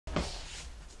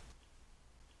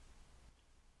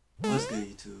What's good,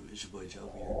 YouTube? It's your boy Joey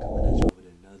here, coming at you with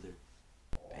another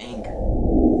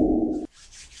banger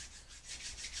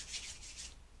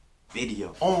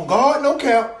video. On guard, no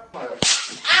cap.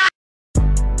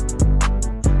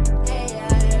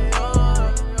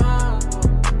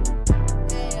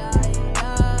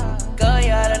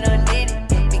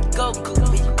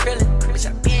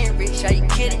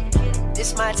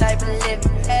 This my type of living.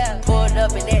 Pulled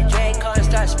up in that drag car and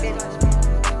start spinning.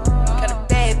 Got a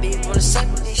bad bitch, wanna suck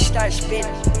when she start spinning.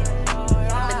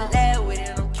 I'm in love with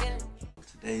it, I'm killing.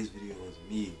 Today's video is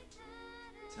me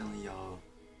telling y'all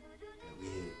that we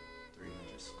hit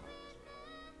 300 subscribers.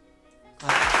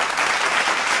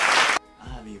 I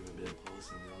haven't even been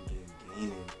posting, I've been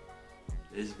gaining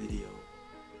this video.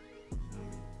 You feel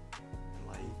me? And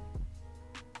like,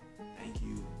 thank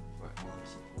you for all the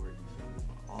support, you feel me?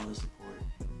 For all the support.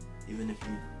 Even if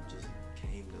you just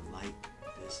came to like,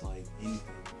 dislike,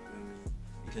 anything, you feel me?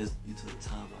 Because you took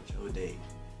time out your day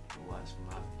to watch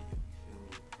my video, you feel me?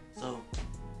 So,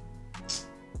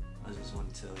 I just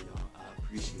want to tell y'all, I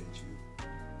appreciate you,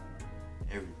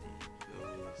 everything, you feel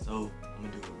me? So, I'm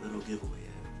going to do a little giveaway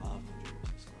at 500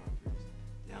 subscribers.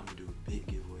 Then I'm going to do a big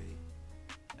giveaway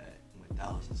at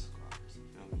 1,000 subscribers, you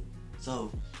feel me?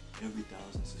 So, every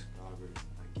 1,000 subscribers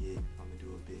I get, I'm going to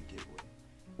do a big giveaway.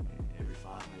 And every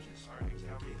 500 subscribers I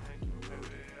get, I'm going to do a little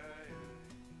giveaway.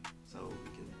 So, we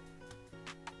can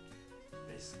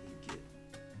basically get,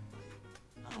 like,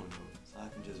 I don't know, so I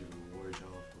can just reward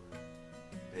y'all for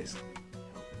basically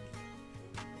helping me,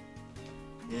 you feel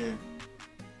me? Yeah,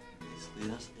 basically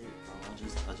that's it, bro. I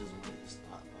just wanted to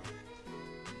stop by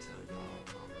and tell y'all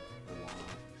I'm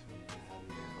alive, you feel me? I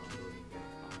haven't been uploading, but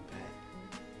I'm back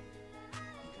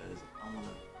because I want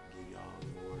to give y'all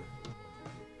more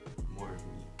of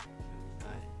me, you feel me?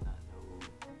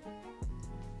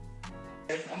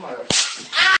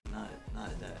 Not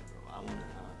that, bro. I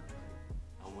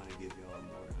wanna give y'all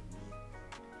more of me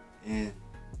and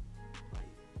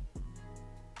like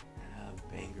have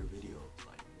banger videos,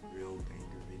 like real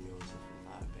banger videos. If it's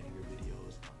not banger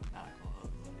videos, I'm not gonna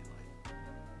upload it. Like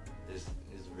this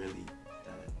is really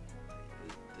that.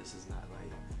 Like, this is not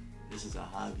like, this is a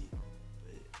hobby,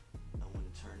 but I want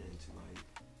to turn it into like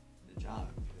the job.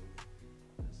 You feel me?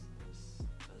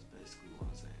 That's basically what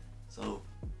I'm saying. So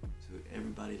to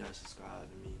everybody that subscribed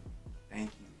to me,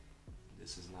 thank you.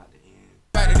 This is not the end.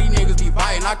 These niggas be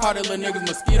biting, I call them little niggas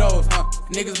mosquitoes,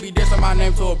 Niggas be dissing my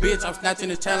name to a bitch, I'm snatching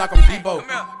his chain like I'm Debo.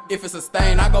 If it's a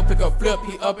stain, I go pick a flip,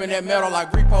 he up in that metal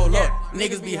like repo, look.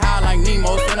 Niggas be high like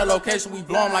Nemo, send a location, we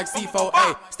blow him like C4,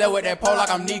 ayy. Stay with that pole like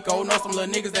I'm Nico, know some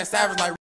little niggas that savage like